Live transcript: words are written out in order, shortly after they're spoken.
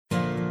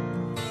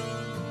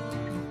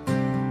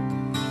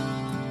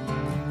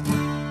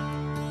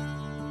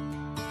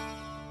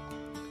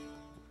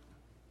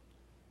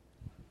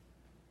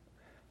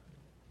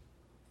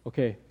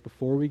Okay,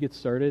 before we get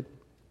started,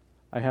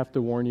 I have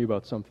to warn you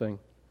about something.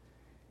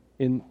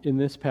 In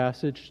this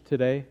passage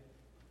today,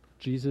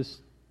 Jesus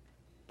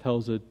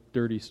tells a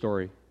dirty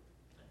story.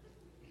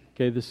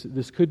 Okay,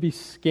 this could be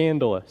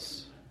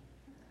scandalous.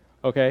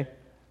 Okay?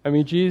 I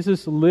mean,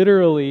 Jesus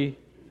literally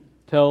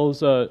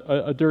tells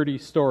a dirty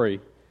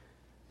story.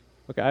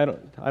 Okay, I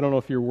don't know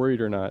if you're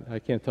worried or not. I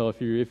can't tell if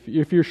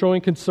you're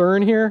showing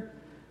concern here.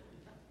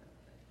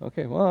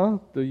 Okay,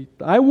 well,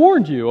 I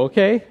warned you,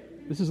 okay?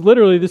 This is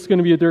going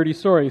to be a dirty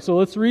story. So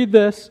let's read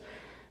this.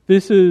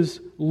 This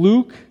is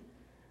Luke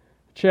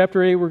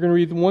chapter 8. We're going to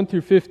read 1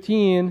 through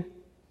 15.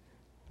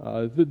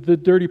 The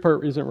dirty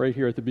part isn't right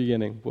here at the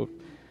beginning.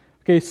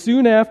 Okay,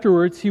 soon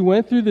afterwards, he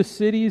went through the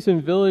cities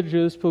and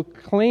villages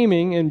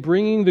proclaiming and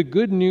bringing the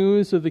good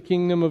news of the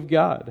kingdom of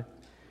God.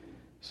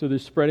 So they're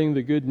spreading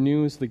the good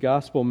news, the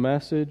gospel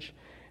message.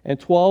 And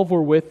 12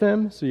 were with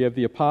him. So you have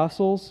the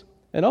apostles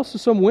and also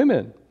some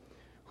women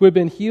who had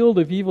been healed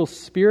of evil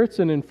spirits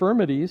and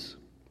infirmities.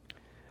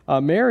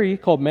 Mary,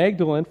 called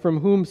Magdalene, from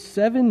whom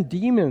 7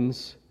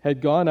 demons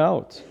had gone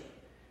out.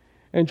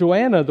 And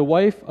Joanna, the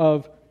wife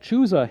of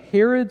Chuza,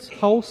 Herod's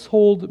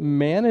household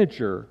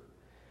manager.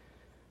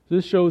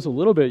 This shows a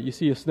little bit. You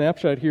see a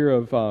snapshot here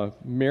of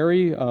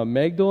Mary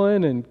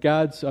Magdalene and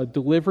God's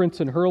deliverance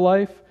in her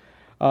life.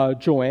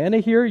 Joanna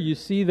here, you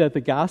see that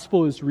the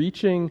gospel is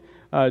reaching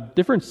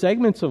different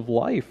segments of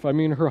life. I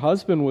mean, her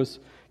husband was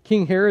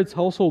King Herod's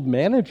household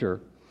manager.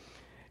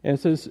 And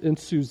it says, and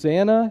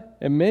Susanna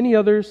and many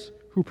others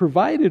who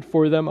provided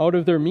for them out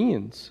of their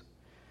means.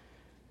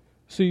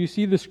 So you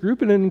see this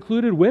group, and it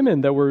included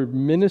women that were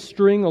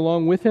ministering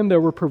along with him, that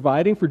were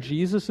providing for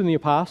Jesus and the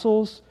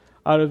apostles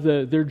out of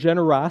their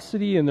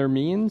generosity and their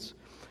means,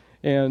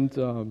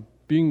 and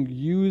being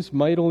used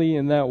mightily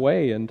in that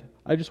way. And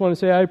I just want to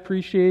say I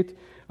appreciate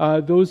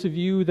those of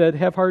you that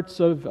have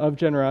hearts of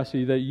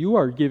generosity, that you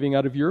are giving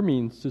out of your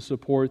means to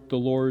support the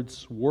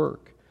Lord's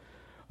work.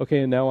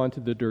 Okay, and now on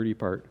to the dirty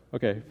part.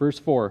 Okay, verse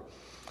 4.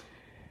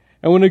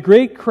 And when a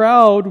great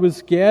crowd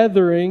was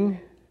gathering,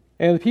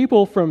 and the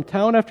people from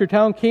town after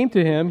town came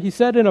to him, he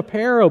said in a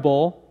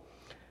parable,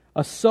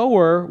 a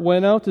sower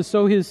went out to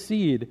sow his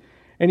seed.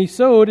 And he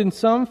sowed, and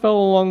some fell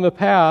along the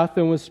path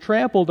and was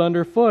trampled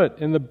underfoot,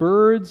 and the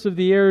birds of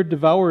the air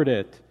devoured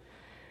it.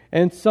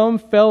 And some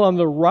fell on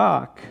the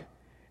rock,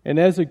 and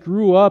as it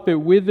grew up, it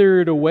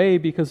withered away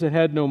because it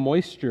had no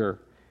moisture.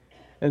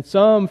 And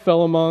some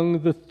fell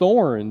among the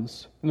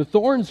thorns, and the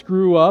thorns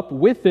grew up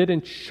with it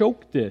and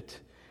choked it.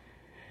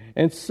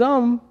 And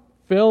some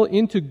fell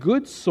into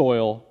good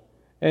soil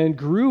and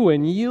grew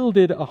and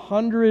yielded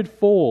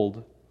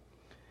 100-fold.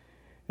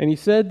 And he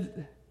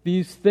said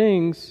these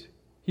things,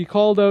 he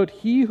called out,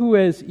 "He who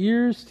has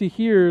ears to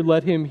hear,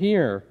 let him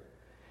hear."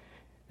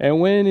 And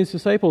when his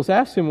disciples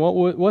asked him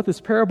what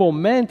this parable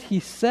meant, he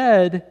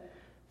said,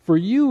 "For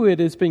you it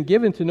has been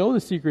given to know the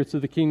secrets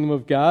of the kingdom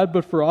of God,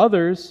 but for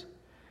others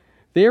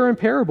they are in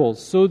parables,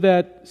 so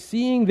that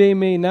seeing they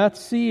may not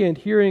see and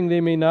hearing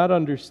they may not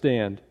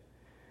understand."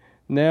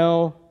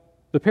 Now,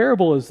 the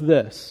parable is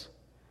this.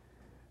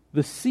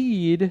 The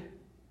seed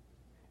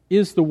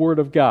is the word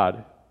of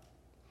God.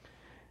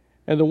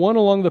 And the one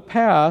along the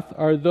path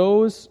are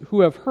those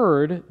who have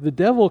heard. The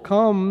devil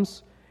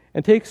comes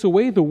and takes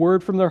away the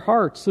word from their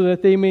hearts, so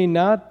that they may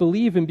not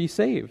believe and be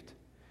saved.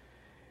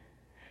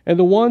 And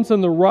the ones on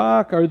the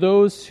rock are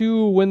those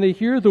who, when they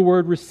hear the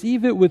word,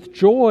 receive it with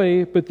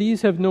joy, but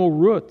these have no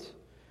root.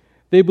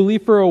 They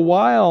believe for a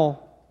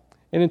while,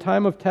 and in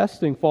time of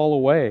testing fall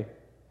away.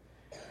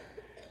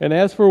 And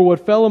as for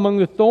what fell among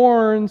the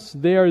thorns,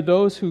 they are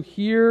those who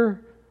hear,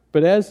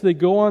 but as they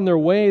go on their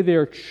way, they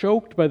are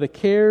choked by the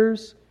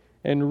cares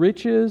and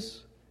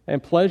riches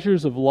and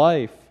pleasures of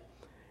life,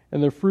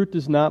 and their fruit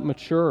does not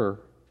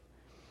mature.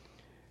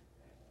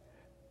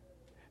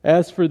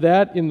 As for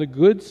that in the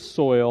good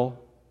soil,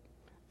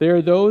 they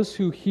are those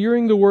who,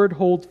 hearing the word,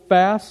 hold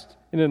fast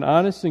in an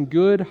honest and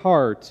good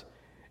heart,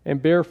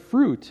 and bear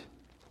fruit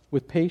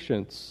with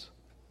patience.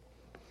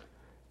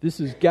 This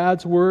is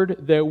God's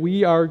word that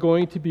we are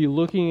going to be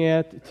looking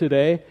at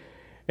today.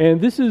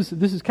 And this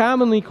is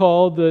commonly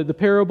called the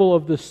parable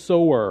of the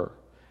sower,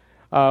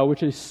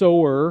 which a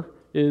sower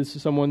is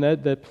someone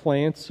that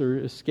plants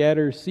or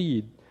scatters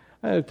seed.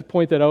 I have to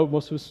point that out.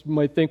 Most of us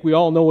might think we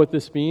all know what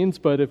this means,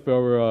 but if I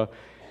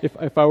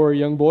were a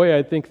young boy,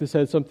 I'd think this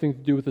had something to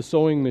do with a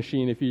sewing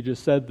machine if you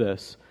just said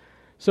this.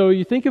 So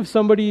you think of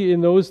somebody in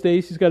those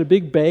days, he's got a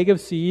big bag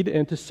of seed,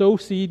 and to sow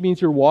seed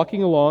means you're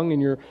walking along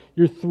and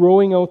you're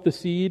throwing out the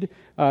seed,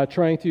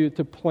 trying to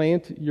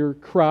plant your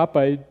crop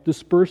by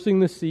dispersing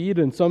the seed,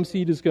 and some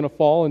seed is going to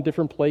fall in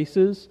different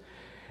places.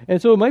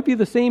 And so it might be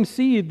the same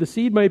seed. The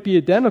seed might be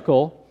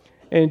identical,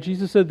 and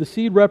Jesus said the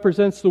seed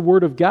represents the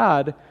Word of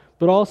God,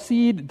 but all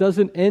seed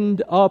doesn't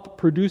end up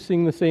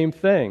producing the same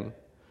thing.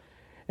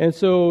 And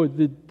so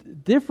the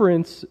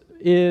difference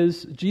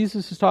is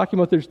Jesus is talking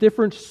about there's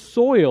different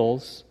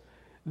soils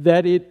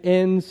that it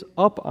ends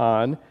up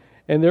on,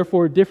 and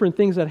therefore different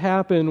things that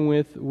happen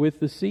with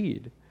the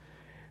seed.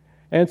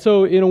 And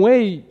so, in a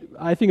way,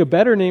 I think a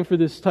better name for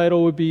this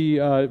title would be,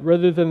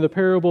 rather than the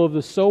parable of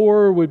the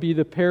sower, would be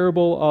the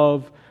parable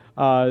of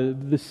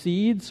the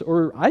seeds,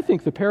 or I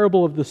think the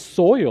parable of the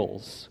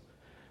soils,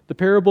 the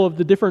parable of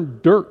the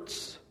different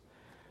dirts.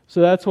 So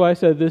that's why I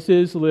said this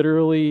is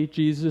literally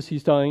Jesus.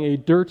 He's telling a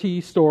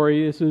dirty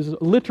story. This is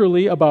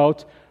literally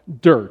about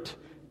dirt,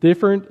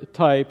 different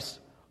types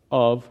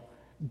of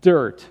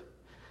dirt.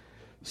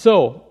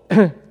 So,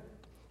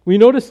 we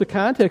notice the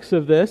context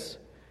of this.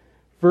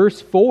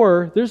 Verse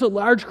 4, there's a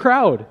large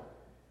crowd.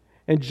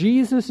 And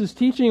Jesus is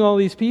teaching all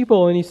these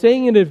people, and he's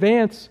saying in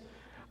advance,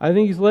 I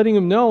think he's letting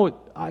them know,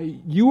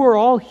 you are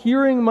all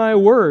hearing my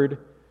word.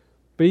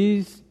 But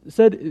he's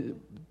said,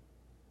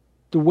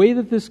 the way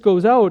that this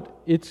goes out,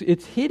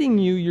 it's hitting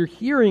you, you're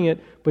hearing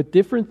it, but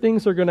different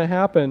things are going to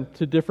happen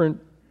to different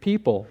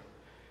people.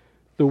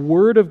 The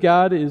Word of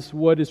God is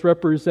what is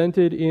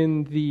represented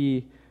in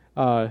the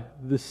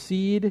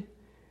seed,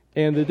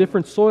 and the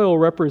different soil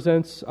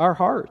represents our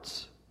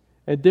hearts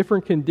and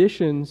different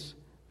conditions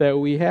that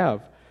we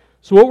have.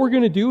 So what we're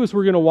going to do is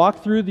we're going to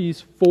walk through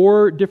these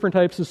 4 different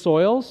types of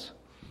soils.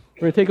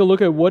 We're going to take a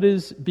look at what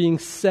is being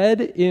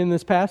said in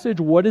this passage.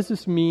 What does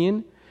this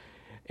mean?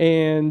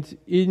 And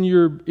in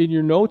your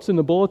notes in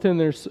the bulletin,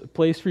 there's a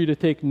place for you to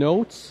take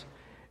notes.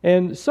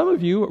 And some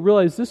of you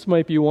realize this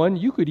might be one.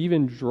 You could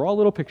even draw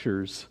little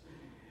pictures.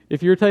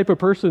 If you're a type of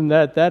person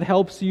that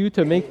helps you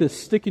to make this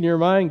stick in your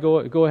mind,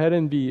 go ahead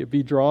and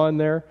be drawing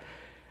there.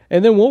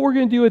 And then what we're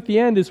going to do at the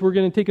end is we're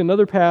going to take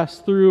another pass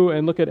through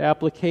and look at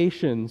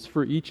applications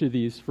for each of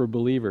these for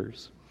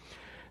believers.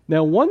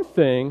 Now, one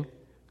thing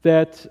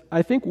that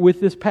I think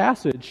with this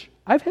passage,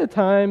 I've had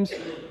times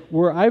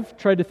where I've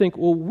tried to think,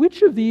 well,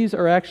 which of these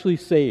are actually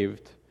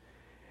saved?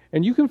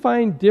 And you can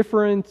find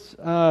different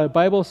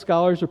Bible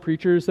scholars or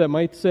preachers that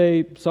might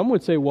say, some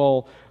would say,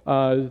 well,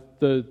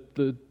 the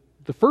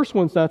first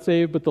one's not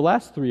saved, but the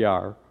last 3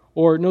 are.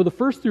 Or, no, the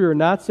first 3 are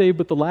not saved,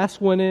 but the last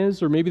one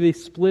is. Or maybe they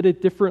split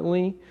it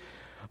differently.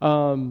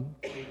 And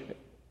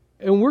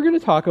we're going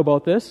to talk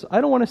about this. I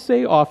don't want to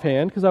say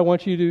offhand, because I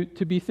want you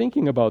to be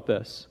thinking about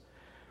this.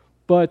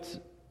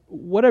 But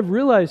what I've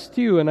realized,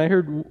 too, and I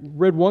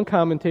read one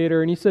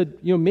commentator, and he said,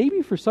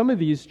 maybe for some of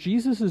these,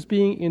 Jesus is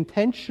being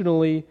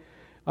intentionally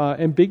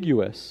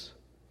ambiguous.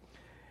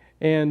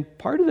 And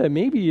part of that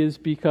maybe is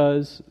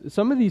because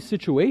some of these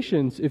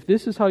situations, if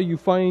this is how you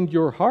find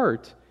your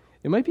heart,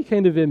 it might be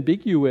kind of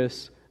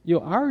ambiguous.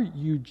 Are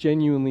you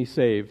genuinely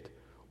saved?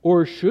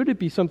 Or should it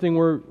be something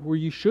where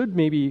you should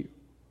maybe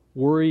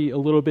worry a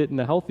little bit in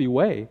a healthy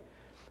way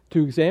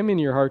to examine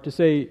your heart to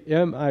say,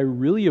 am I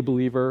really a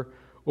believer?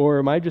 Or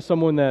am I just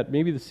someone that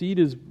maybe the seed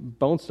has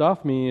bounced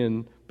off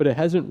me, but it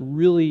hasn't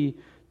really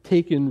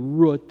taken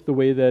root the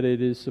way that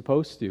it is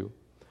supposed to?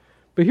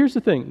 But here's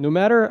the thing. No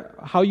matter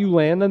how you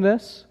land on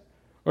this,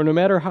 or no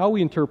matter how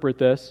we interpret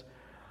this,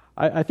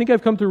 I think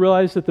I've come to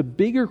realize that the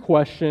bigger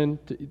question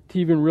to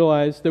even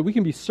realize that we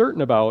can be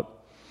certain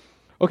about,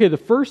 okay, the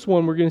first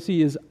one we're going to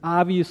see is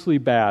obviously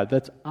bad.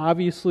 That's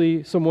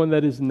obviously someone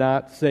that is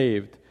not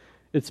saved.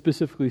 It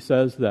specifically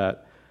says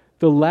that.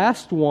 The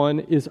last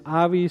one is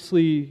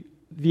obviously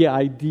the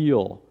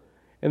ideal,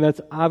 and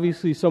that's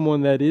obviously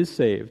someone that is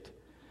saved.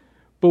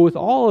 But with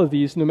all of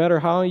these, no matter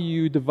how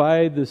you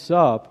divide this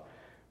up,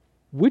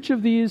 which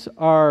of these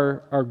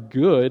are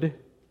good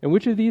and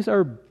which of these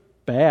are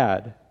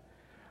bad?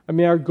 I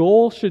mean, our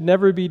goal should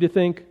never be to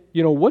think,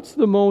 what's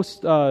the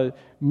most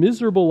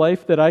miserable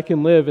life that I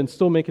can live and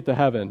still make it to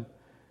heaven?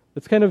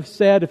 It's kind of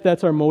sad if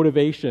that's our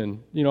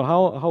motivation.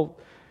 How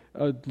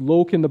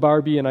low can the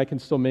bar be and I can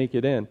still make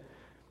it in?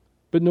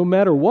 But no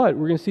matter what,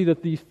 we're going to see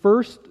that these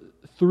first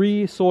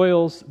 3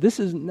 soils, this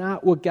is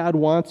not what God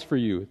wants for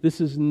you. This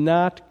is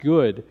not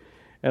good.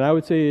 And I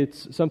would say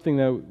it's something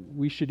that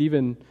we should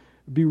even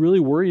be really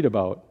worried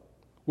about,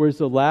 whereas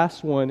the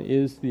last one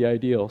is the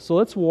ideal. So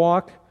let's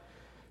walk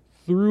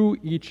through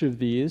each of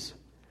these.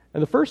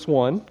 And the first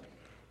one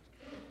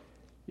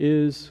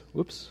is,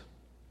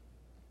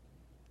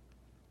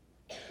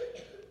 I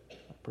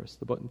pressed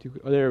the button too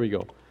quick. Oh, there we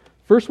go.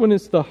 First one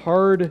is the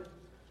hard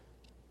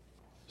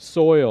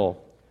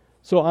soil.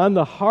 So on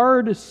the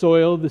hard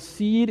soil, the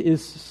seed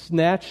is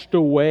snatched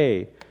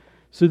away.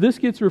 So this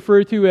gets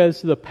referred to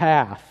as the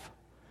path.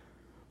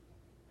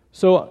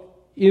 So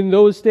in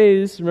those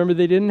days, remember,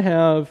 they didn't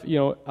have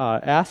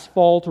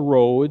asphalt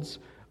roads.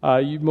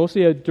 You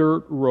mostly had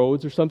dirt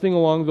roads or something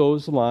along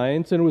those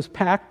lines, and it was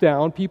packed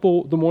down.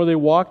 People, the more they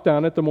walked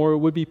down it, the more it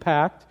would be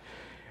packed.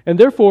 And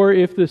therefore,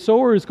 if the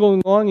sower is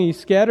going along and he's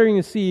scattering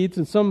the seeds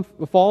and some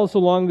falls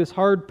along this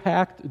hard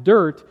packed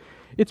dirt,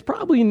 it's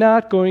probably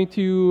not going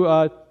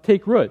to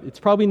take root. It's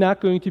probably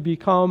not going to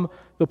become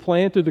the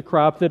plant or the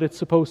crop that it's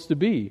supposed to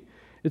be.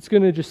 It's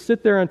going to just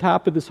sit there on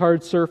top of this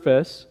hard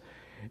surface.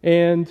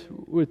 And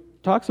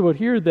it talks about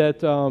here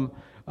that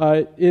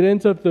it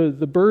ends up,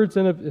 the birds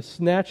end up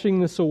snatching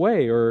this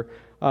away. Or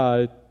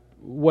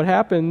what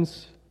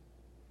happens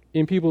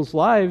in people's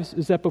lives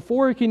is that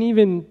before it can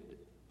even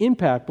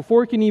impact,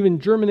 before it can even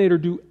germinate or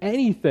do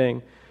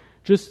anything,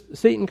 just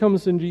Satan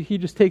comes and he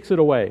just takes it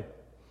away.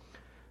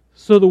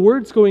 So the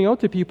word's going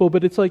out to people,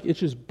 but it's like it's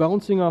just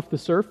bouncing off the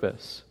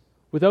surface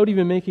without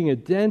even making a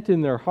dent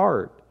in their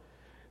heart.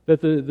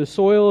 That the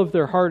soil of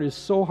their heart is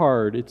so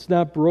hard, it's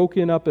not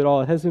broken up at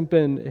all. It hasn't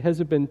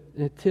been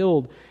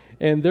tilled,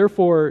 and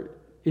therefore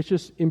it's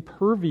just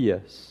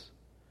impervious.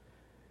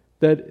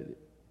 That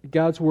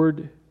God's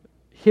word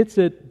hits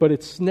it, but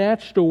it's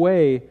snatched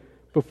away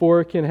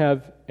before it can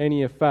have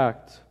any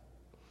effect.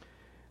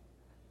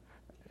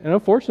 And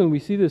unfortunately, we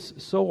see this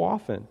so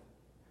often.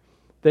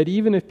 That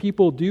even if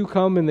people do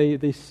come and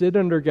they sit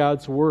under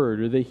God's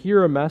word, or they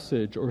hear a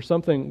message or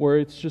something where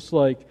it's just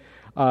like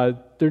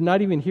they're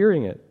not even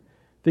hearing it.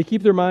 They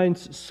keep their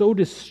minds so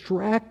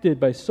distracted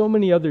by so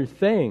many other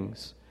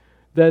things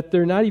that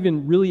they're not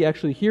even really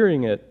actually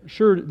hearing it.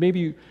 Sure,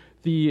 maybe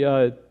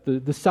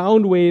the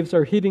sound waves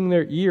are hitting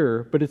their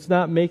ear, but it's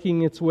not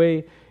making its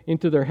way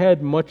into their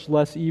head, much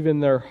less even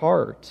their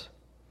heart.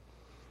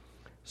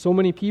 So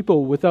many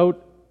people,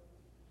 without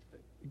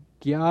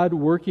God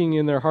working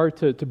in their heart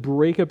to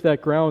break up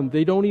that ground,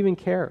 they don't even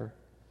care.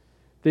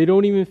 They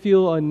don't even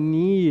feel a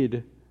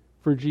need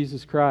for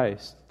Jesus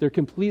Christ. They're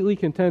completely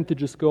content to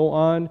just go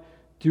on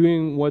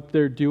doing what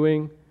they're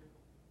doing,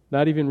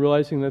 not even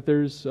realizing that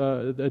there's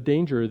a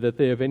danger that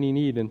they have any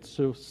need. And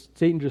so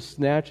Satan just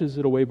snatches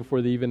it away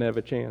before they even have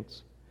a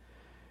chance.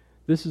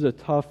 This is a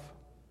tough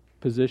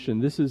position.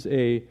 This is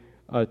a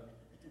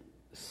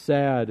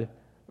sad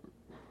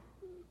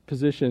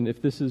position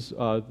if this is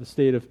the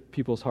state of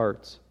people's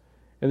hearts.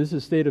 And this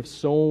is the state of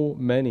so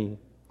many.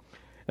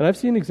 And I've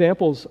seen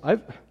examples,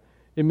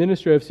 in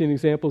ministry I've seen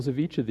examples of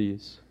each of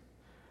these.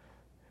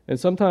 And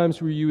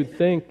sometimes where you would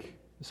think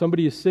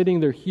somebody is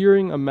sitting there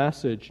hearing a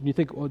message, and you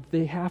think, oh,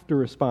 they have to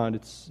respond.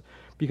 It's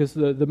because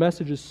the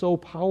message is so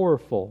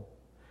powerful.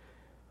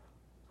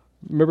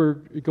 I remember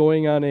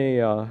going on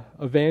a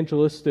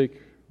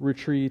evangelistic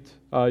retreat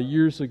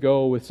years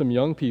ago with some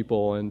young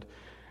people, and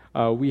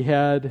we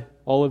had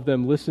all of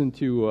them listen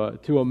to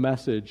a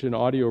message, an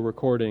audio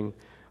recording,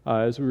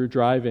 as we were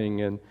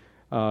driving, and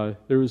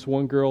there was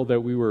one girl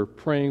that we were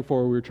praying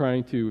for, we were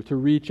trying to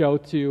reach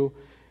out to,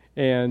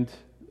 and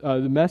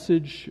the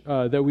message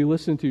that we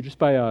listened to just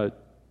by a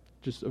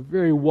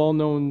very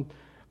well-known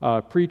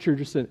preacher,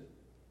 just an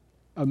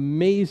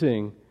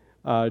amazing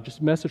just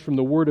message from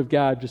the Word of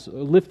God, just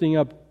lifting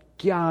up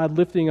God,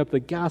 lifting up the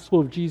gospel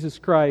of Jesus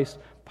Christ,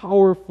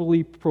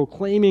 powerfully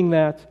proclaiming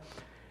that.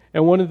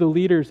 And one of the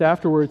leaders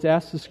afterwards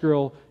asked this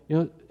girl,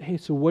 hey,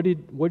 so what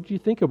did you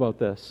think about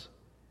this?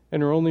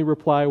 And her only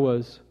reply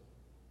was,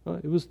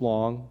 it was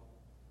long.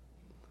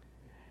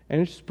 And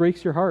it just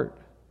breaks your heart.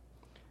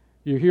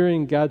 You're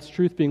hearing God's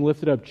truth being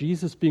lifted up,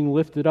 Jesus being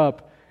lifted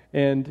up,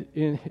 and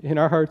in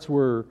our hearts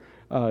we're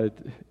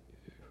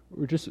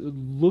just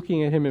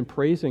looking at Him and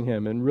praising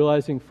Him and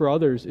realizing for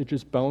others it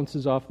just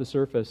bounces off the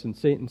surface and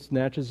Satan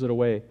snatches it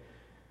away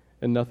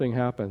and nothing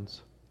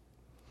happens.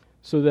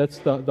 So that's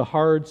the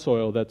hard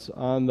soil that's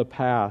on the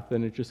path,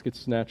 and it just gets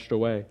snatched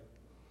away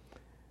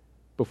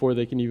before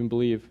they can even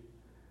believe.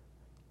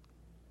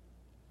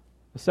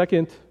 The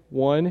second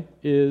one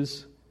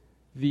is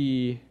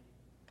the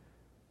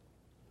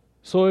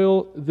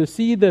soil, the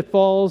seed that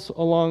falls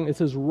along, it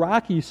says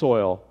rocky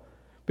soil.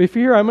 But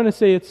here I'm going to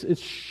say it's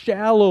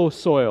shallow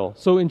soil.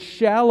 So in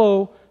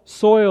shallow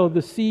soil,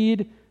 the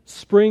seed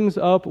springs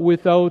up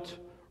without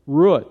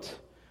root.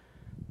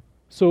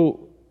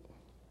 So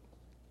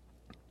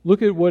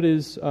look at what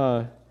is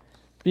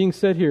being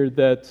said here,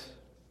 that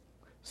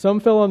some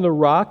fell on the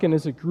rock, and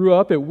as it grew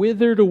up, it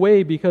withered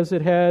away because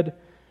it had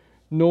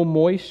no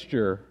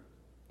moisture.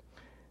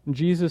 And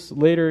Jesus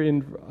later,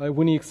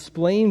 when he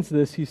explains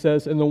this, he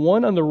says, and the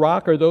one on the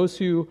rock are those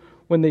who,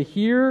 when they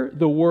hear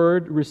the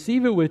word,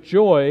 receive it with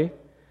joy,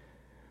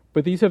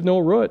 but these have no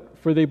root,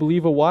 for they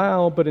believe a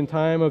while, but in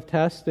time of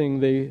testing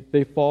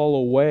they fall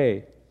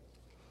away.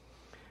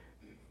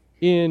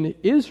 In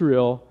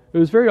Israel, it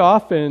was very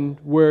often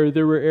where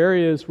there were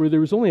areas where there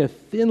was only a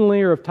thin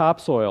layer of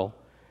topsoil,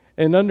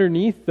 and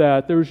underneath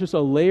that there was just a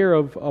layer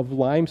of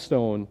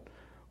limestone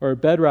or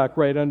bedrock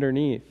right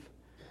underneath.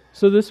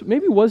 So this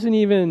maybe wasn't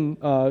even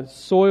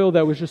soil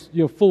that was just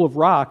full of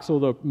rocks,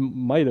 although it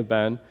might have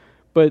been.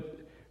 But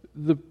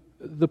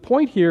the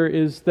point here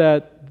is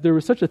that there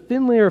was such a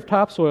thin layer of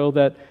topsoil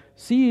that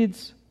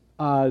seeds,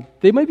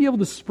 they might be able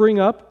to spring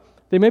up.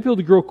 They might be able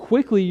to grow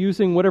quickly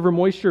using whatever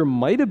moisture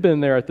might have been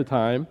there at the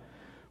time,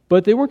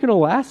 but they weren't going to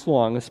last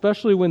long,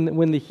 especially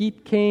when the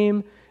heat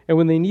came and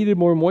when they needed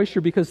more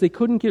moisture, because they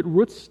couldn't get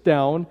roots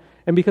down.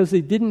 And because they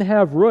didn't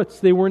have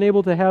roots, they weren't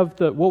able to have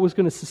what was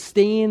going to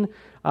sustain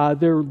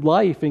their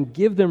life and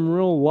give them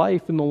real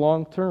life in the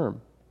long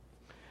term.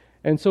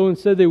 And so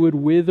instead they would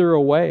wither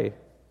away.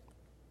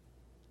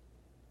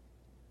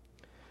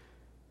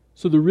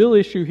 So the real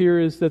issue here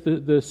is that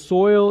the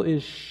soil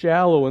is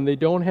shallow and they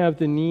don't have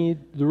the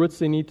roots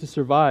they need to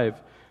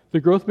survive. The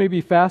growth may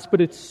be fast,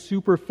 but it's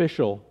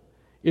superficial.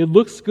 It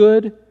looks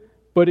good,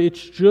 but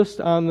it's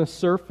just on the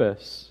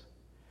surface.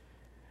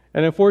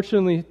 And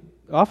unfortunately,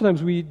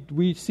 oftentimes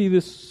we see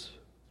this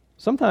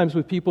sometimes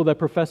with people that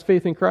profess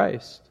faith in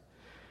Christ.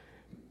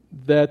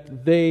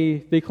 that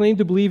they claim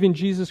to believe in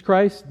Jesus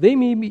Christ, they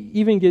may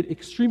even get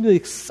extremely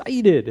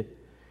excited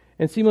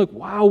and seem like,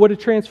 wow, what a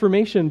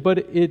transformation, but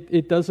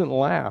it doesn't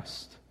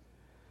last.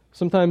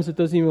 Sometimes it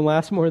doesn't even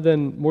last more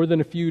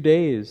than a few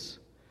days.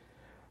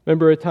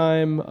 Remember a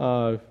time,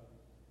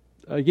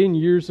 again,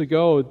 years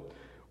ago,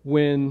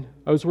 when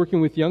I was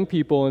working with young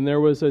people, and there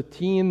was a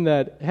teen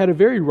that had a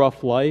very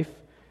rough life,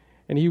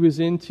 and he was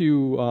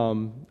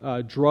into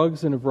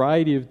drugs and a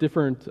variety of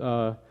different,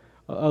 a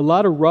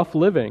lot of rough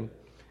living.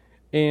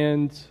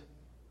 And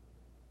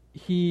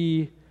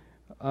he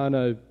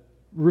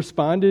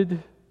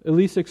responded, at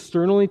least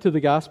externally, to the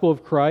gospel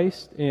of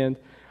Christ. And I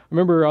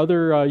remember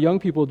other young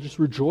people just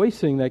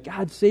rejoicing that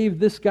God saved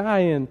this guy,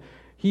 and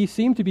he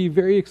seemed to be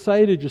very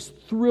excited, just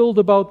thrilled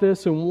about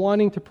this and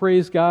wanting to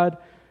praise God,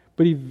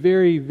 but he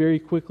very, very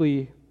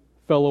quickly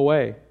fell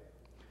away.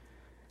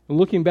 And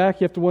looking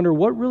back, you have to wonder,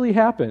 what really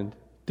happened?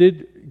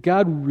 Did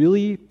God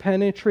really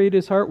penetrate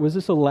his heart? Was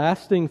this a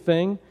lasting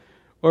thing?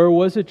 Or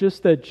was it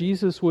just that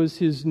Jesus was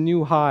his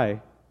new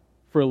high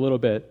for a little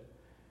bit?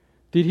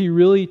 Did he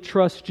really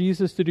trust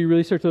Jesus? Did he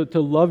really start to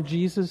love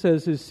Jesus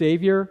as his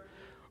Savior?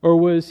 Or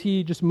was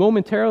he just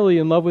momentarily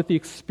in love with the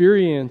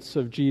experience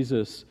of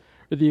Jesus,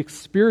 or the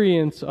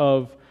experience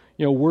of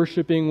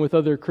worshiping with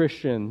other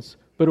Christians,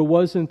 but it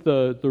wasn't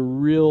the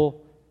real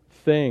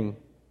thing?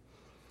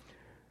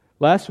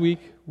 Last week,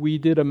 we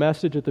did a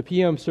message at the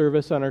PM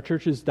service on our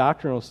church's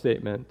doctrinal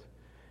statement.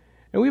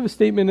 And we have a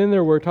statement in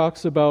there where it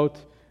talks about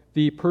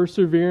the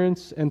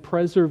perseverance and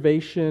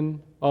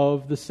preservation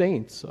of the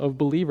saints, of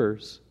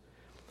believers.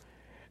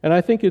 And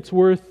I think it's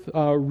worth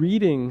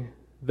reading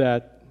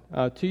that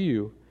to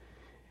you.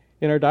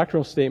 In our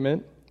doctrinal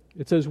statement,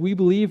 it says, "We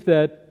believe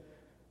that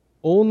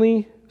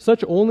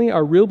such only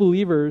are real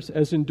believers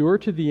as endure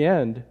to the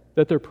end,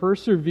 that their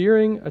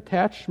persevering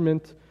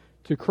attachment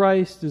to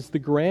Christ is the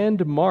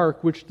grand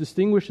mark which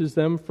distinguishes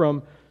them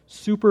from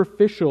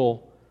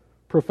superficial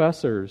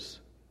professors,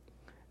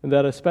 and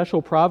that a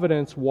special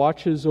providence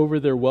watches over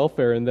their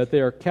welfare, and that they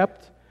are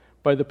kept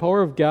by the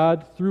power of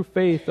God through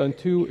faith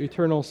unto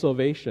eternal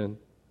salvation."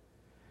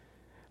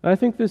 And I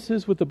think this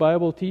is what the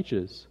Bible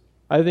teaches.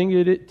 I think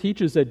it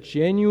teaches that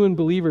genuine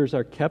believers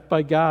are kept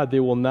by God. They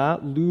will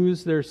not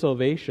lose their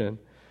salvation.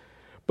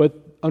 But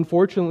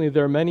unfortunately,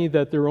 there are many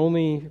that they're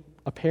only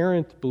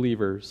apparent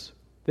believers.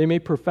 They may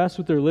profess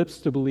with their lips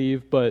to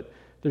believe, but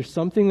there's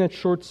something that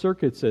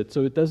short-circuits it,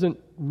 so it doesn't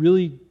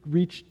really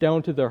reach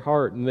down to their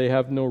heart, and they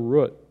have no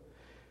root.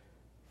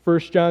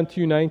 1 John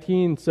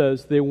 2:19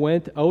 says, "They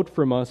went out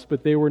from us,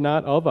 but they were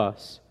not of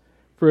us.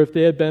 For if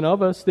they had been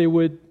of us, they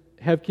would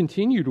have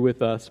continued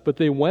with us. But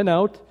they went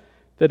out,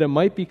 that it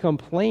might become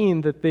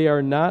plain that they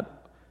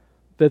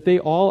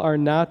all are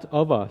not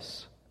of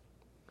us."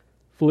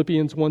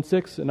 Philippians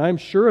 1:6, "And I am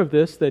sure of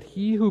this, that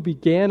he who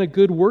began a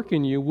good work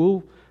in you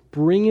will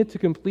bring it to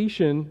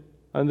completion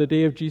on the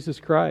day of Jesus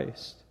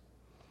Christ."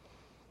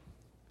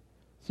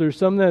 So there's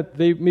some that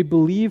they may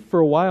believe for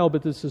a while,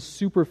 but this is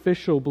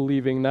superficial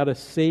believing, not a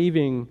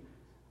saving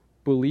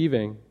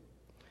believing.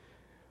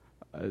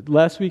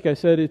 Last week I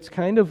said it's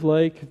kind of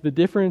like the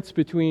difference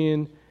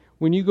between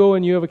when you go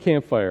and you have a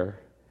campfire,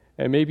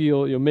 and maybe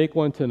you'll make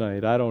one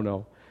tonight, I don't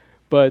know.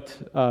 But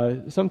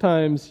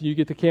sometimes you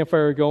get the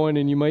campfire going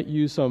and you might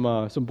use some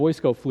Boy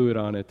Scout fluid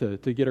on it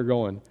to get her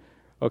going,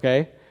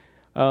 okay?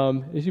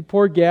 As you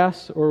pour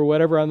gas or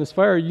whatever on this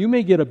fire, you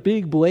may get a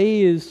big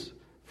blaze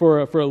for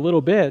a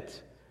little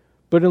bit,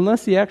 but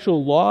unless the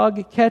actual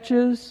log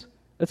catches,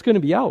 it's going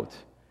to be out.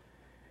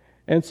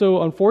 And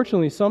so,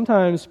 unfortunately,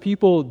 sometimes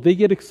people, they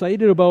get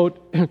excited about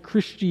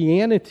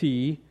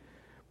Christianity,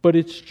 but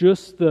it's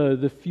just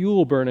the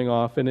fuel burning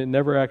off, and it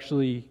never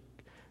actually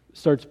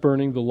starts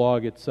burning the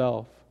log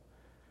itself.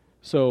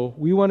 So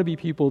we want to be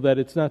people that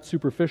it's not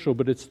superficial,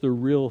 but it's the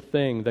real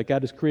thing, that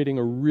God is creating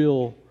a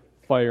real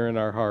fire in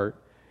our heart.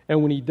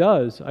 And when he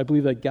does, I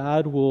believe that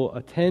God will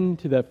attend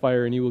to that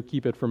fire and he will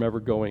keep it from ever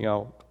going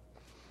out.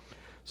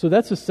 So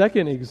that's the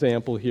second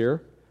example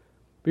here.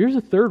 But here's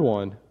a third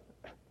one.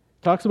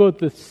 It talks about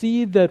the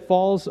seed that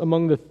falls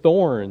among the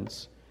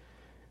thorns.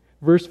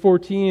 Verse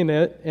 14,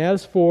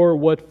 "As for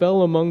what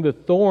fell among the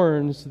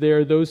thorns, they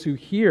are those who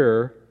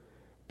hear,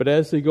 but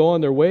as they go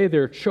on their way,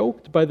 they're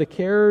choked by the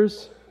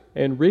cares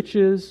and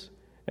riches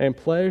and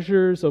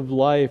pleasures of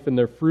life, and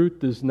their fruit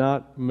does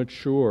not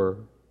mature."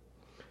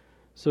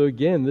 So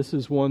again, this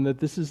is one that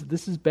this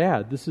is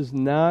bad. This is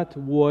not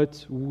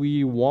what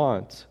we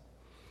want.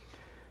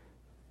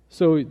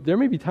 So there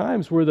may be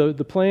times where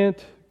the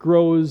plant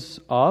grows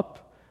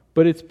up,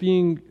 but it's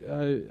being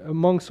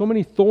among so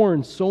many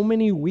thorns, so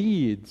many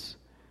weeds,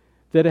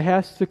 that it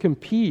has to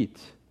compete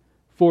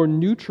for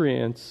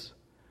nutrients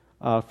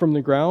from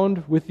the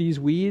ground with these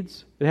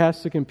weeds. It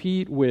has to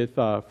compete with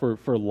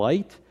for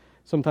light.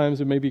 Sometimes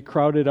it may be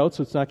crowded out,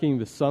 so it's not getting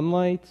the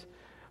sunlight,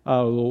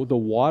 the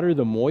water,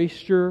 the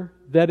moisture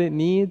that it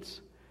needs.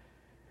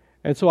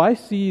 And so I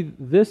see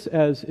this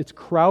as it's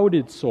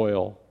crowded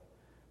soil.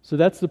 So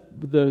that's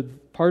the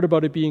part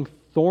about it being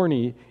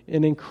thorny.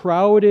 And in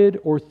crowded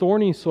or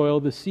thorny soil,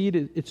 the seed,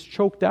 it's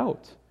choked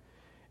out.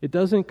 It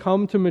doesn't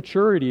come to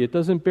maturity. It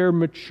doesn't bear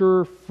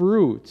mature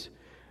fruit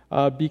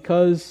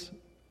because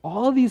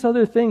all these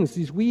other things,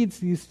 these weeds,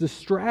 these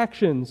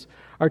distractions,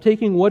 are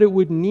taking what it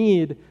would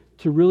need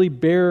to really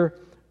bear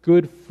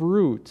good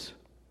fruit.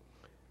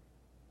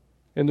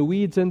 And the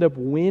weeds end up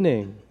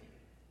winning.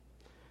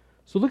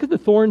 So look at the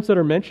thorns that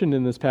are mentioned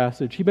in this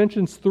passage. He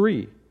mentions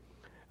 3.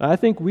 And I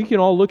think we can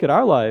all look at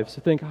our lives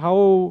and think,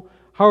 how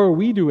are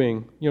we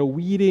doing?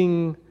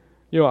 Weeding,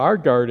 our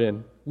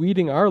garden,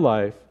 weeding our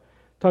life.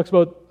 Talks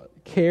about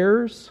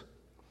cares.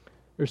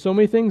 There's so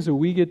many things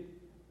that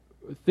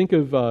think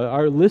of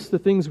our list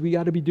of things we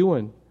got to be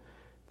doing.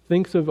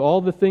 Thinks of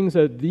all the things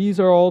these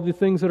are all the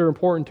things that are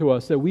important to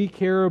us, that we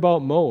care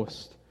about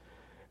most.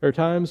 There are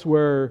times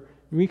where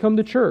we come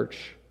to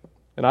church,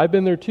 and I've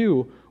been there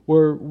too,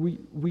 where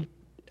we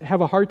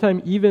have a hard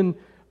time even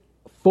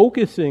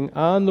focusing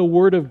on the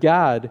Word of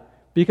God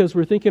because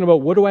we're thinking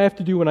about, what do I have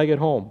to do when I get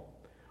home?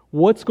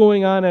 What's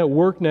going on at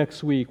work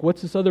next week?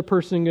 What's this other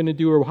person going to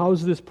do? Or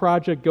how's this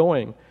project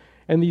going?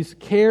 And these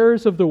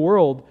cares of the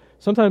world,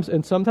 sometimes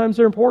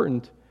they're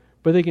important,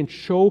 but they can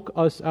choke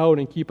us out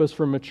and keep us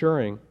from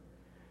maturing.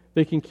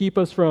 They can keep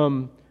us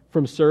from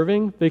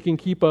serving. They can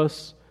keep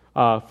us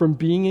from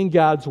being in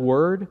God's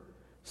Word,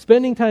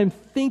 spending time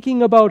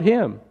thinking about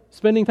Him,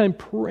 spending time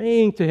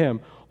praying to Him,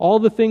 all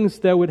the things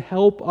that would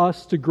help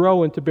us to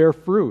grow and to bear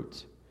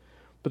fruit.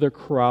 But they're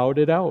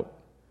crowded out.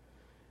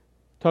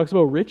 Talks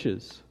about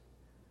riches.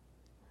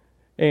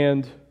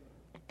 And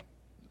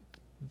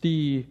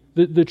the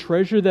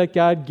treasure that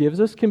God gives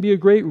us can be a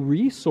great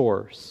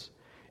resource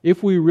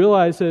if we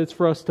realize that it's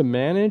for us to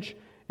manage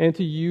and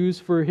to use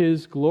for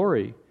His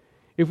glory.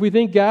 If we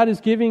think God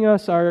is giving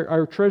us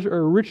our treasure,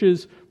 our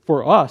riches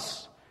for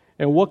us,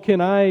 and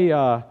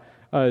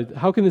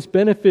how can this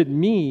benefit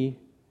me,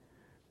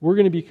 we're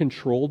going to be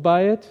controlled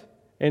by it,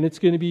 and it's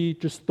going to be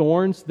just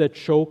thorns that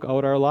choke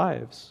out our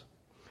lives.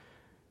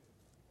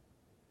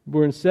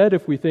 Where instead,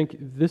 if we think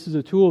this is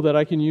a tool that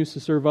I can use to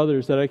serve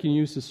others, that I can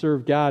use to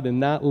serve God and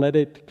not let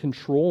it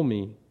control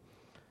me.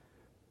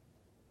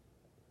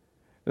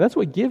 And that's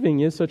why giving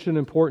is such an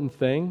important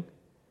thing,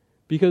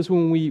 because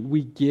when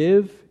we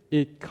give,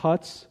 it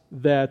cuts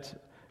that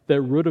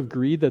root of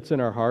greed that's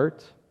in our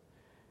heart,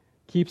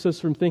 keeps us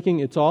from thinking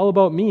it's all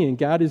about me and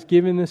God has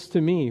given this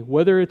to me,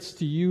 whether it's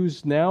to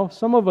use now.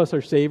 Some of us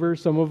are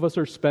savers, some of us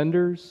are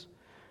spenders,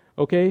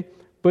 okay?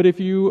 But if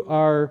you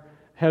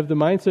have the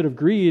mindset of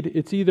greed,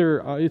 it's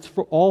either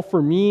all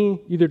for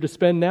me, either to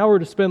spend now or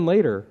to spend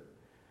later.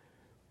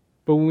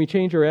 But when we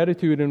change our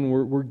attitude and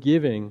we're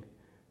giving,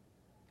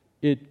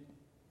 it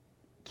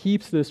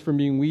keeps this from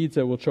being weeds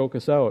that will choke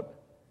us out.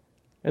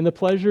 And the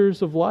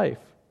pleasures of life.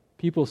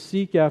 People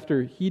seek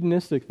after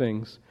hedonistic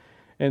things.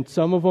 And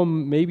some of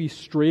them may be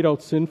straight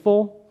out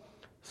sinful.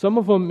 Some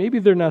of them, maybe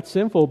they're not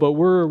sinful, but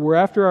we're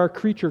after our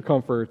creature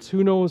comforts.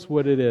 Who knows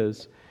what it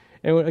is?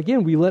 And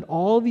again, we let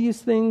all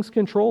these things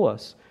control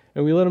us.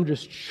 And we let them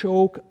just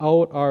choke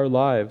out our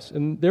lives.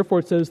 And therefore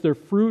it says their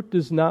fruit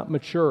does not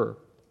mature.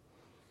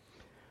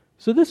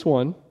 So this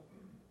one,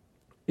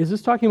 is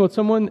this talking about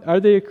someone, are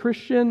they a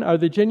Christian? Are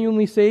they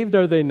genuinely saved?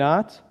 Are they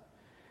not?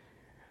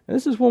 And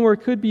this is one where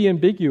it could be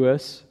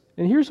ambiguous.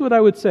 And here's what I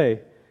would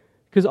say.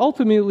 Because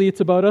ultimately it's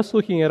about us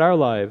looking at our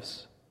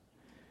lives.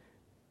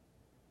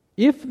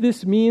 If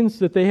this means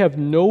that they have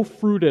no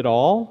fruit at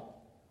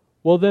all,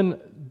 well then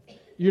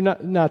you're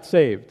not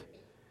saved.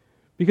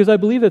 Because I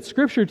believe that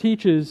Scripture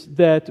teaches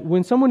that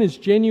when someone is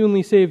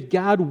genuinely saved,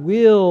 God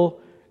will,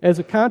 as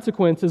a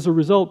consequence, as a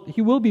result,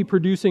 He will be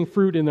producing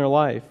fruit in their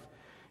life.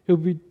 He'll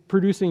be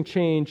producing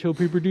change. He'll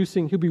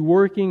be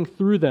working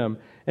through them.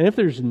 And if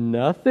there's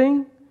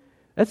nothing,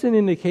 that's an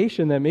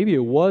indication that maybe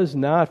it was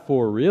not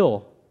for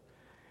real.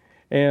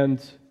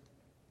 And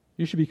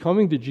you should be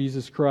coming to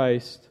Jesus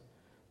Christ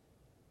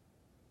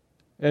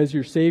as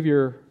your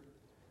Savior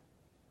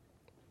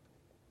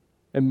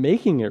and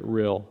making it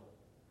real.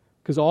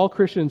 Because all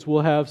Christians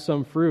will have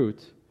some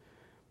fruit.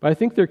 But I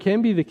think there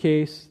can be the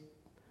case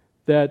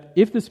that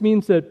if this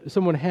means that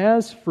someone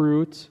has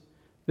fruit,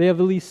 they have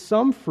at least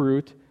some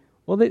fruit,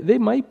 well, they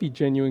might be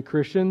genuine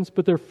Christians,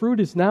 but their fruit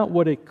is not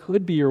what it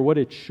could be or what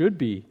it should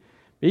be.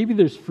 Maybe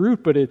there's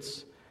fruit, but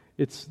it's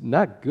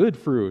not good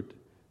fruit.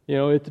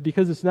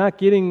 Because it's not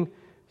getting...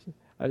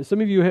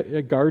 some of you have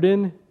a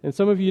garden, and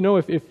some of you know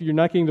if you're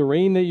not getting the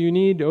rain that you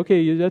need,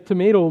 okay, that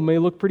tomato may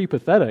look pretty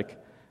pathetic.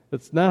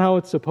 That's not how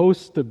it's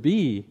supposed to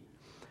be.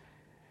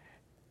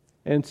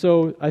 And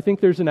so I think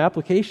there's an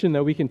application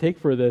that we can take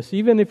for this.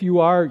 Even if you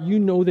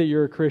know that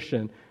you're a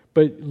Christian,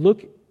 but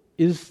look,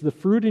 is the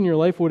fruit in your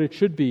life what it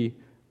should be?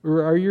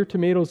 Or are your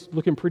tomatoes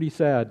looking pretty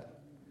sad?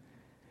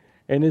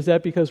 And is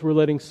that because we're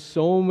letting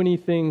so many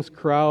things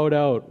crowd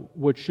out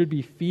what should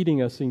be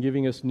feeding us and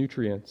giving us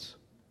nutrients?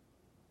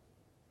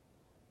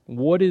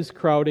 What is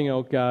crowding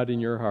out God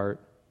in your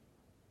heart?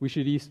 We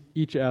should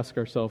each ask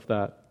ourselves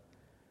that.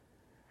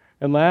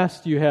 And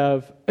last, you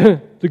have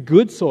the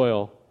good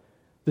soil,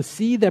 the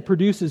seed that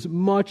produces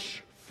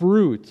much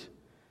fruit.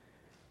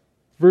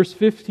 Verse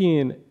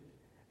 15,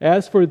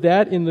 as for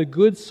that in the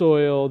good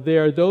soil, they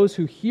are those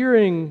who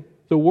hearing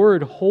the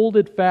word, hold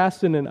it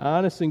fast in an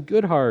honest and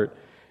good heart,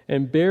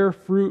 and bear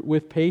fruit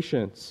with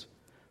patience.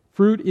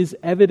 Fruit is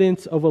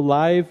evidence of a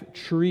live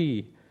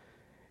tree.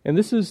 And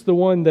this is the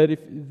one that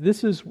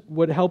this is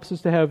what helps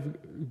us to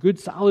have good,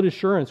 solid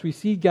assurance. We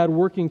see God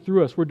working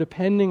through us. We're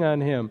depending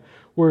on Him.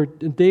 We're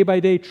day by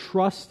day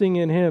trusting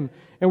in Him.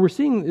 And we're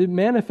seeing it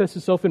manifest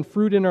itself in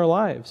fruit in our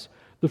lives.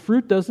 The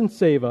fruit doesn't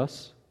save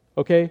us,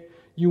 okay?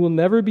 You will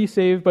never be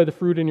saved by the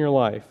fruit in your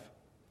life.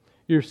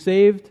 You're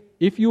saved,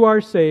 if you are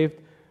saved,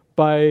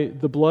 by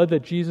the blood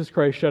that Jesus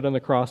Christ shed on the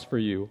cross for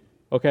you,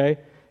 okay?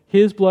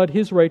 His blood,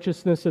 His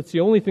righteousness, that's the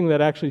only thing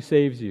that actually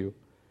saves you.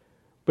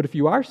 But if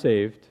you are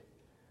saved,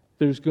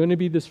 there's going to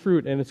be this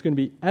fruit, and it's going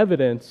to be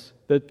evidence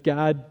that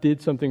God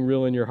did something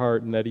real in your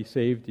heart and that He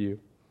saved you.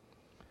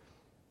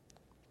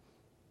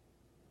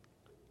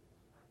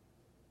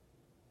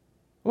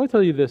 I want to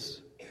tell you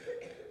this.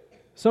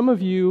 Some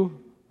of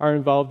you are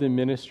involved in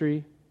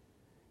ministry.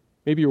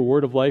 Maybe you're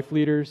Word of Life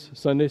leaders,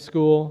 Sunday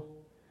school.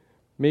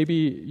 Maybe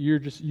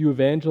you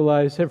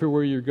evangelize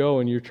everywhere you go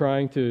and you're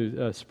trying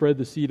to spread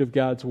the seed of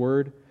God's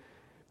Word.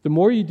 The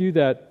more you do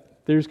that,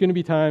 there's going to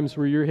be times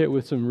where you're hit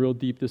with some real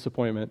deep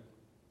disappointment.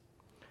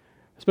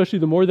 Especially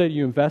the more that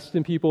you invest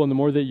in people and the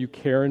more that you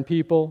care in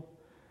people,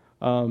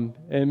 and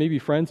maybe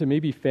friends and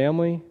maybe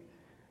family.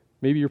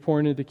 Maybe you're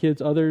pouring into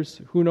kids,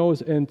 others, who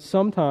knows? And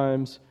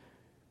sometimes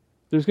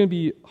there's going to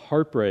be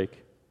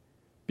heartbreak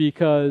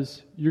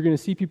because you're going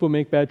to see people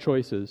make bad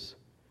choices.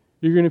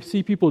 You're going to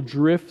see people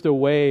drift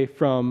away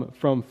from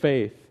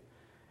faith.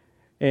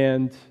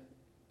 And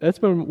that's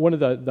been one of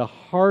the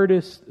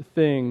hardest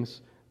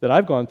things that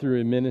I've gone through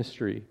in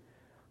ministry.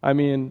 I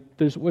mean,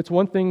 it's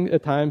one thing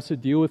at times to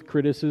deal with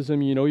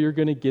criticism. You know you're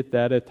going to get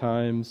that at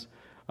times.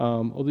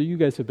 Although you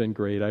guys have been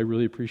great. I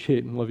really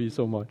appreciate and love you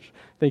so much.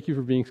 Thank you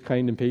for being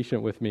kind and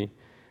patient with me.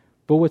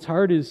 But what's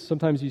hard is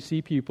sometimes you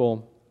see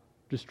people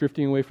just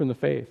drifting away from the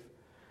faith.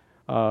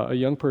 A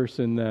young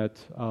person that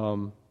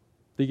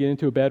they get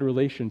into a bad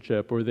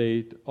relationship, or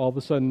they all of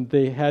a sudden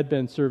they had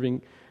been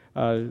serving,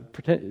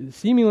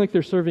 seeming like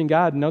they're serving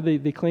God, and now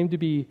they claim to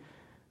be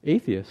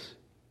atheists.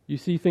 You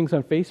see things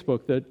on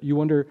Facebook that you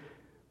wonder,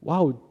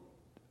 wow,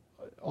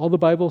 all the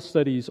Bible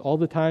studies, all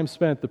the time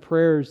spent, the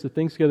prayers, the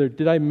things together,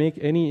 did I make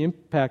any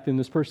impact in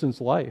this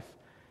person's life?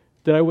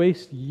 Did I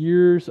waste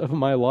years of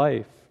my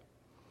life?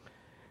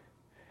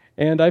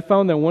 And I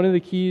found that one of the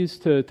keys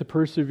to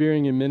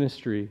persevering in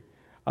ministry,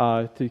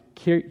 to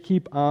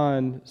keep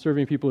on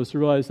serving people, is to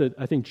realize that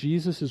I think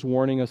Jesus is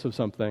warning us of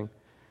something.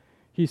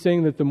 He's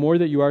saying that the more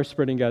that you are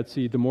spreading God's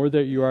seed, the more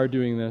that you are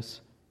doing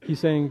this, He's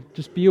saying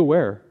just be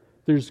aware.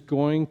 There's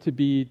going to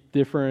be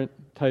different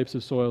types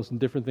of soils and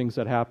different things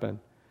that happen.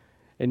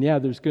 And yeah,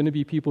 there's going to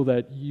be people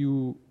that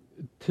you,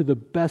 to the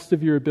best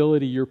of your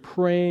ability, you're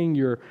praying,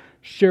 you're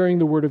sharing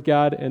the Word of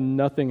God, and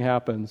nothing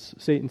happens.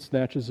 Satan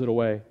snatches it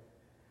away.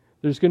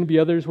 There's going to be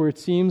others where it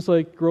seems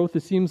like growth,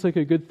 it seems like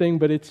a good thing,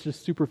 but it's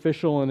just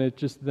superficial and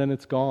then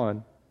it's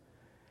gone.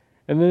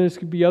 And then there's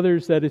going to be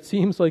others that it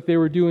seems like they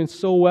were doing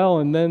so well,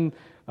 and then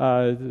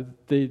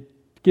they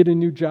get a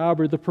new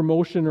job or the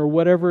promotion or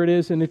whatever it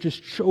is, and it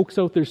just chokes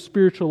out their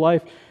spiritual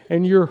life,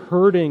 and you're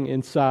hurting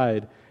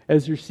inside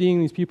as you're seeing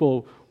these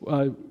people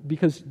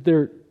because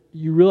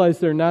you realize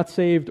they're not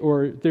saved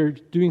or they're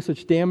doing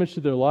such damage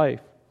to their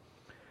life.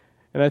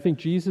 And I think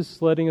Jesus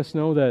is letting us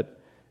know that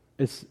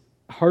as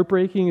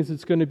heartbreaking as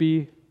it's going to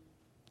be,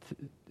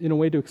 in a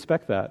way, to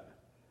expect that.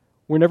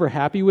 We're never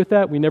happy with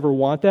that. We never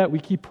want that. We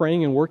keep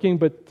praying and working,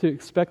 but to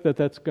expect that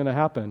that's going to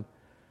happen.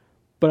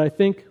 But I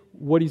think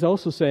what He's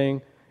also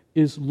saying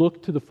is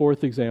look to the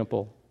fourth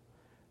example.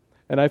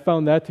 And I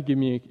found that to give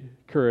me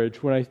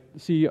courage when I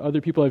see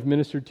other people I've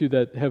ministered to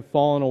that have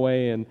fallen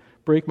away and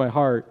break my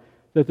heart,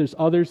 that there's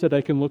others that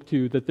I can look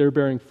to that they're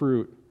bearing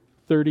fruit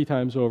 30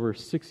 times over,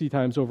 60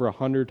 times over,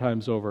 100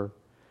 times over.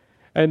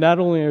 And not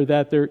only are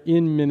that, they're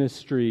in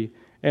ministry,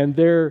 and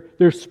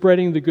they're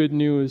spreading the good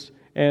news,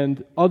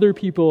 and other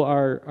people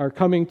are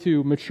coming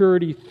to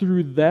maturity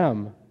through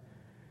them.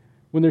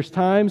 When there's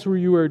times where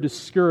you are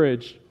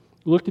discouraged,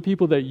 look to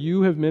people that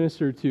you have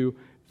ministered to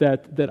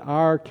that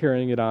are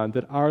carrying it on,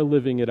 that are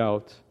living it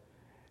out,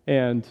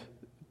 and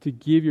to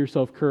give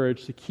yourself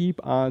courage to keep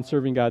on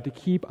serving God, to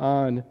keep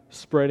on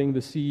spreading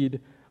the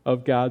seed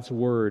of God's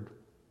Word.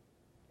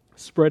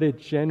 Spread it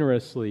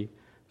generously.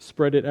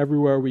 Spread it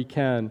everywhere we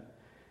can.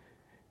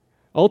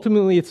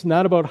 Ultimately, it's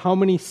not about how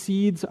many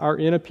seeds are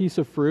in a piece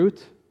of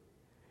fruit.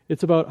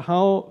 It's about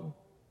how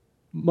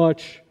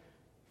much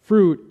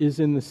fruit is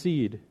in the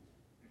seed.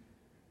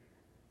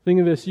 Think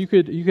of this, you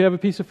could have a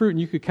piece of fruit and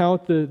you could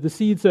count the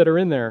seeds that are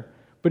in there.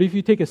 But if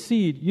you take a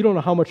seed, you don't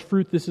know how much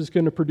fruit this is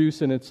going to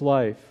produce in its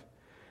life.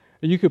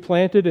 You could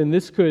plant it and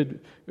this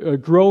could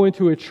grow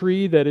into a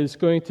tree that is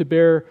going to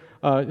bear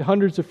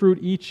hundreds of fruit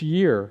each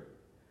year.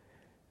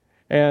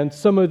 And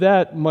some of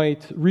that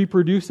might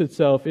reproduce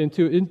itself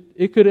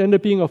it could end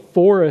up being a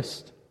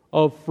forest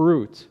of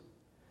fruit.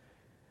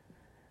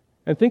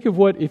 And think of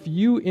what, if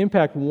you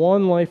impact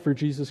one life for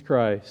Jesus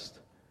Christ,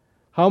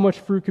 how much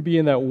fruit could be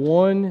in that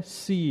one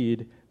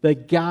seed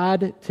that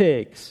God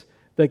takes,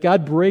 that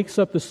God breaks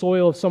up the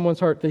soil of someone's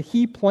heart, that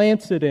He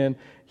plants it in,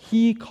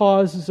 He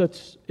causes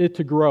it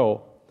to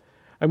grow.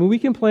 I mean, we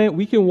can plant,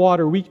 we can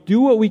water, we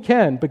do what we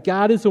can, but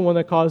God is the one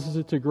that causes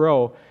it to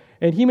grow.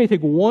 And He may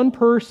take one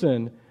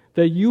person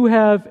that you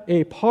have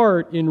a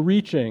part in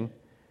reaching,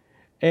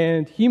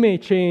 and He may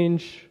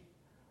change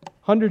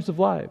hundreds of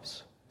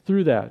lives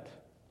through that.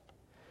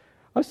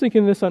 I was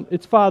thinking this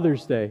it's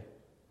Father's Day.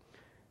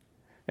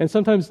 And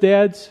sometimes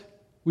dads,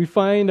 we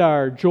find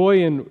our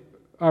joy and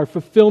our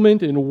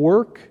fulfillment in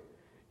work,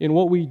 in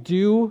what we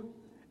do.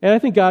 And I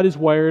think God has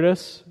wired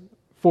us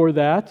for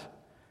that.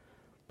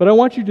 But I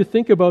want you to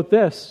think about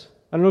this.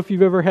 I don't know if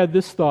you've ever had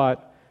this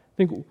thought.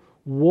 Think,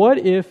 what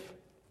if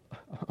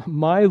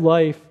my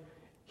life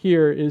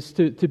here is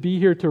to be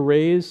here to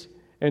raise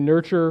and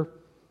nurture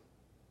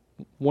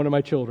one of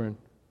my children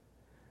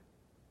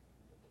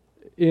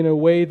in a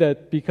way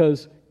that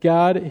because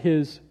God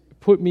has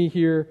put me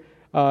here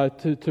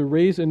to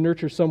raise and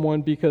nurture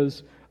someone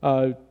because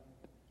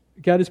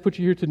God has put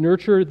you here to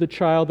nurture the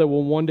child that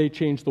will one day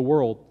change the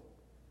world.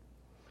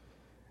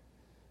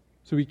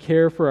 So we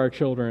care for our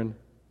children.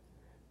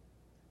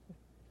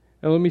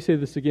 And let me say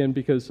this again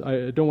because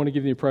I don't want to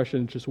give the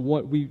impression just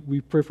what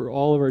we pray for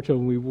all of our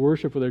children, we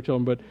worship with our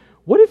children, but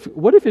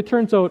what if it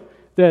turns out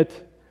that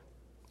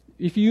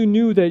if you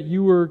knew that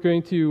you were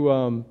going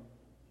to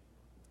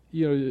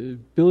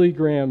Billy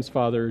Graham's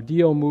father,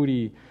 D.L.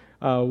 Moody,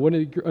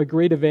 a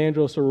great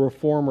evangelist or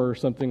reformer or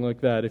something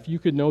like that, if you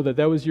could know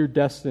that was your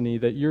destiny,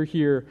 that you're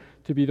here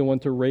to be the one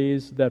to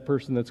raise that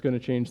person that's going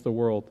to change the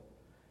world,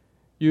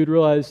 you would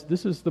realize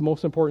this is the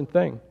most important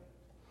thing.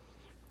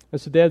 And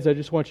so dads, I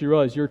just want you to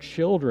realize your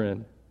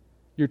children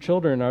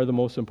are the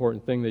most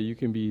important thing that you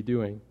can be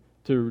doing,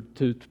 to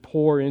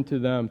pour into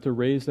them, to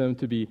raise them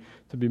to be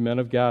men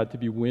of God, to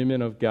be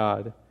women of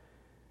God.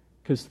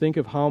 Because think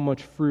of how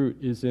much fruit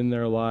is in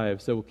their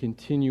lives that will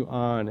continue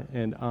on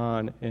and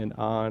on and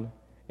on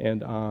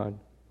and on.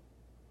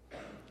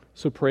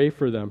 So pray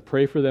for them.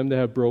 Pray for them to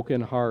have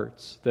broken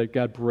hearts, that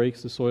God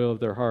breaks the soil of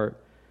their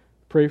heart.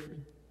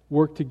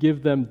 Work to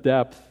give them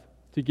depth,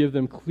 to give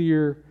them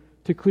clear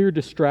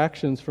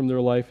distractions from their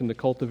life and to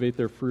cultivate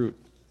their fruit.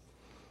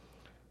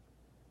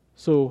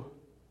 So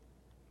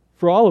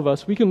for all of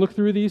us, we can look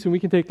through these and we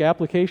can take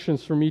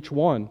applications from each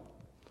one.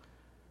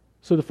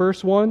 So the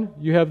first one,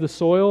 you have the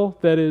soil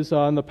that is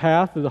on the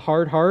path of the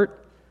hard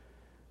heart.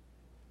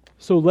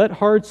 So let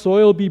hard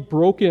soil be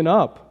broken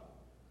up.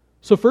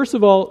 So first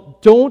of all,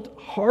 don't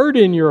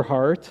harden your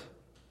heart,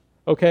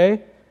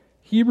 okay?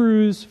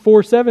 Hebrews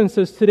 4:7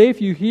 says, "Today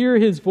if you hear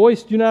His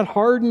voice, do not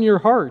harden your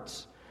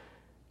hearts."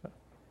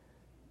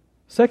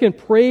 Second,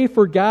 pray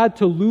for God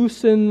to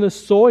loosen the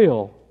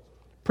soil.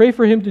 Pray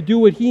for Him to do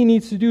what He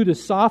needs to do to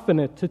soften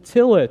it, to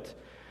till it,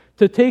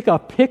 to take a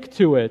pick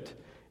to it.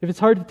 If it's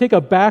hard to take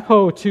a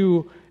backhoe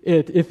to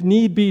it, if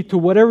need be, to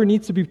whatever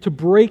needs to be, to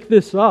break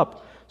this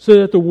up so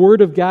that the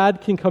Word of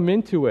God can come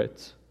into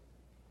it.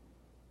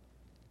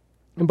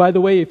 And by the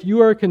way, if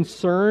you are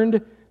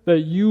concerned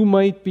that you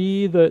might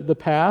be the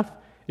path,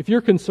 if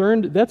you're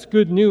concerned, that's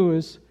good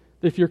news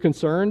if you're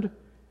concerned.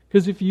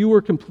 Because if you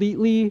were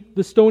completely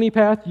the stony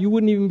path, you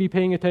wouldn't even be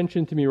paying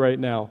attention to me right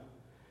now.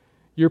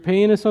 You're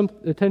paying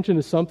attention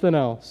to something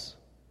else.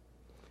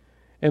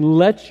 And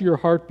let your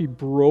heart be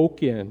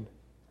broken.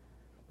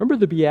 Remember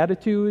the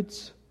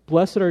Beatitudes?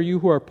 Blessed are you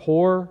who are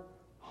poor,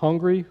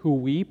 hungry, who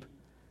weep.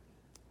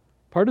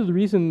 Part of the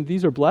reason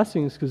these are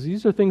blessings is because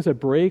these are things that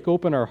break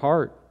open our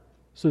heart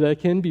so that it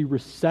can be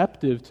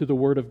receptive to the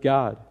Word of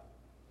God.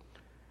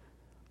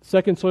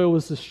 Second soil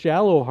was the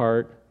shallow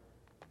heart.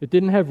 It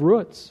didn't have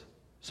roots.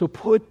 So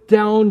put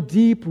down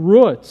deep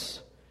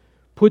roots.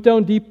 Put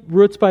down deep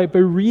roots by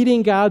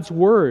reading God's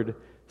Word,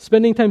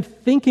 spending time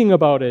thinking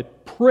about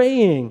it,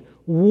 praying,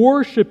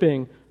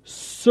 worshiping,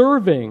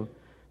 serving,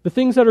 the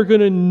things that are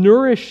going to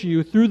nourish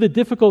you through the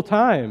difficult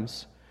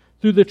times,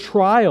 through the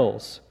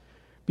trials.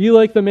 Be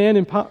like the man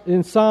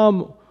in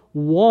Psalm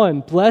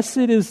 1. Blessed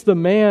is the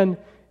man,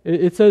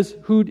 it says,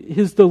 who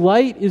his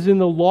delight is in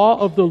the law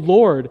of the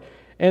Lord,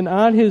 and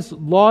on His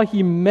law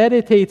he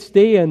meditates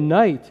day and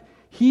night.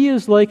 He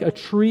is like a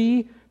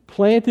tree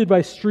planted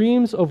by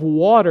streams of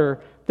water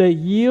that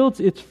yields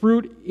its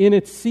fruit in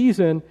its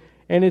season,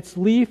 and its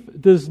leaf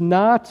does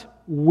not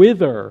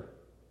wither.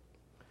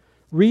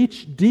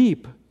 Reach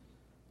deep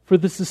for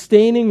the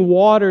sustaining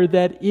water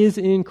that is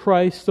in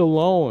Christ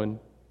alone.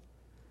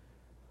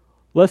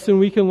 Lesson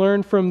we can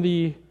learn from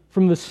the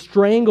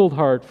strangled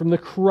heart, from the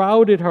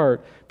crowded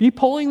heart. Be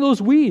pulling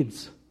those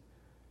weeds.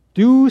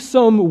 Do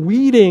some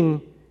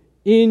weeding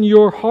in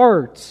your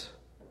heart.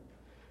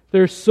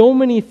 There's so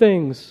many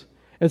things,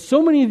 and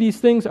so many of these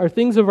things are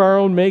things of our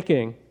own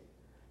making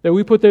that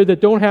we put there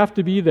that don't have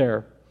to be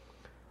there.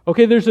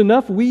 Okay, there's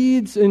enough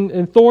weeds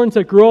and thorns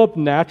that grow up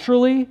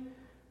naturally,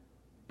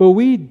 but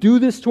we do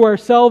this to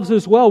ourselves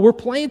as well. We're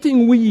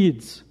planting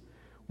weeds.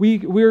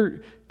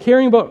 We're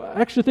caring about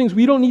extra things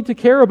we don't need to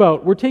care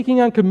about. We're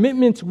taking on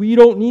commitments we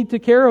don't need to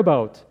care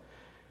about.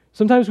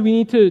 Sometimes we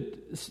need to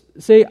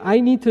say, I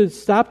need to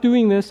stop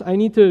doing this. I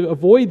need to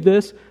avoid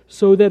this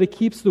so that it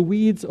keeps the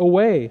weeds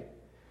away.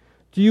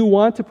 Do you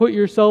want to put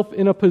yourself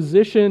in a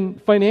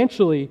position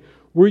financially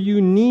where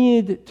you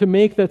need to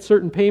make that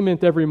certain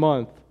payment every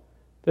month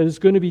that is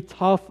going to be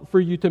tough for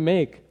you to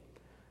make?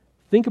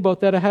 Think about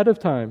that ahead of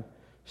time.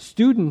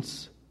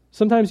 Students,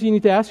 sometimes you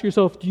need to ask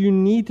yourself, do you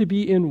need to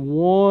be in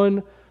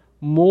one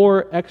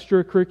more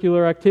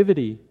extracurricular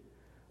activity?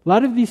 A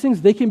lot of these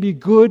things, they can be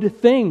good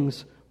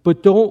things,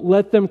 but don't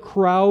let them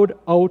crowd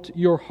out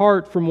your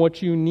heart from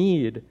what you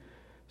need.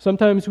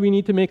 Sometimes we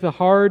need to make the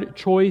hard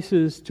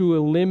choices to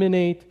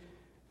eliminate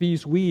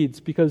these weeds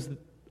because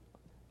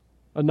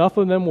enough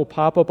of them will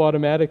pop up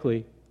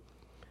automatically.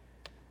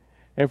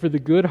 And for the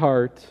good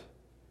heart,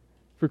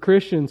 for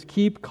Christians,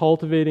 keep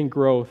cultivating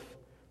growth.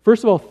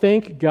 First of all,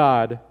 thank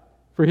God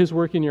for His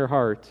work in your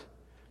heart.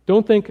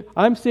 Don't think,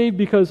 I'm saved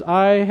because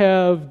I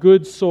have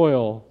good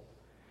soil.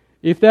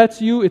 If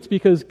that's you, it's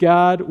because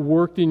God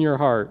worked in your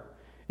heart.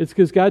 It's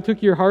because God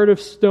took your heart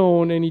of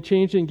stone and He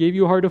changed it and gave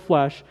you a heart of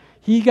flesh.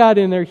 He got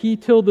in there, He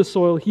tilled the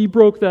soil, He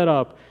broke that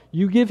up.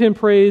 You give Him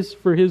praise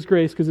for His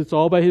grace because it's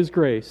all by His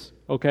grace,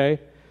 okay?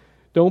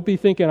 Don't be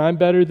thinking, I'm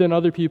better than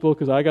other people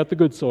because I got the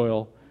good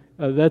soil.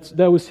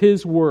 That was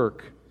His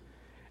work.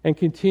 And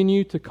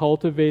continue to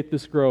cultivate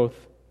this growth.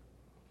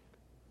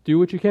 Do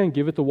what you can.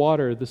 Give it the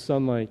water, the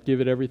sunlight. Give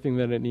it everything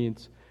that it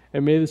needs.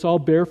 And may this all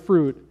bear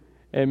fruit,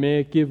 and may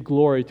it give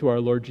glory to our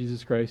Lord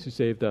Jesus Christ who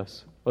saved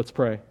us. Let's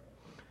pray.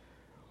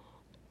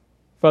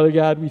 Father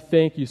God, we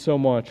thank You so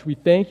much. We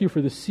thank You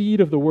for the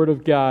seed of the Word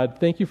of God.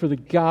 Thank You for the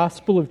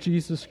gospel of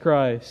Jesus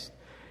Christ.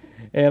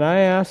 And I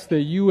ask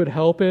that You would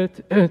help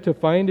it to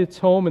find its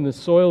home in the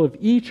soil of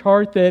each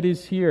heart that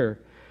is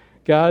here.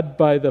 God,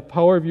 by the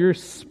power of Your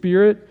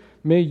Spirit,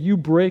 may You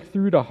break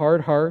through to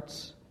hard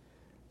hearts,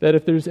 that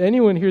if there's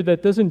anyone here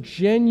that doesn't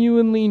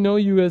genuinely know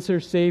You as their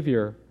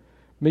Savior,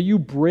 may You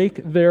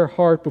break their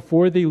heart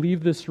before they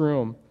leave this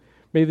room.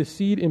 May the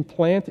seed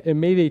implant and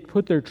may they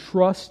put their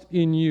trust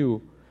in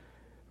You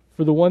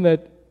for the one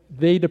that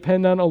they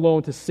depend on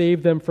alone to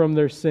save them from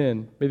their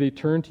sin. May they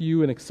turn to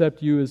You and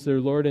accept You as their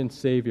Lord and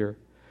Savior.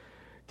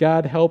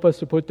 God, help us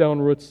to put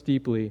down roots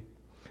deeply.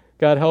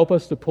 God, help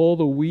us to pull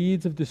the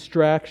weeds of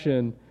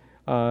distraction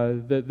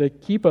that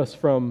keep us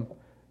from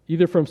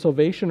either from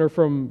salvation or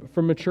from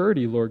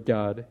maturity, Lord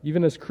God.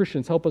 Even as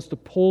Christians, help us to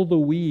pull the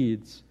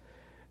weeds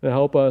and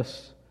help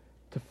us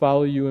to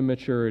follow You in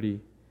maturity.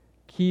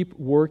 Keep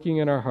working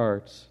in our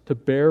hearts to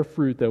bear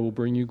fruit that will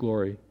bring You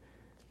glory.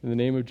 In the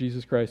name of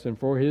Jesus Christ and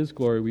for His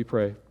glory we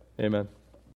pray. Amen.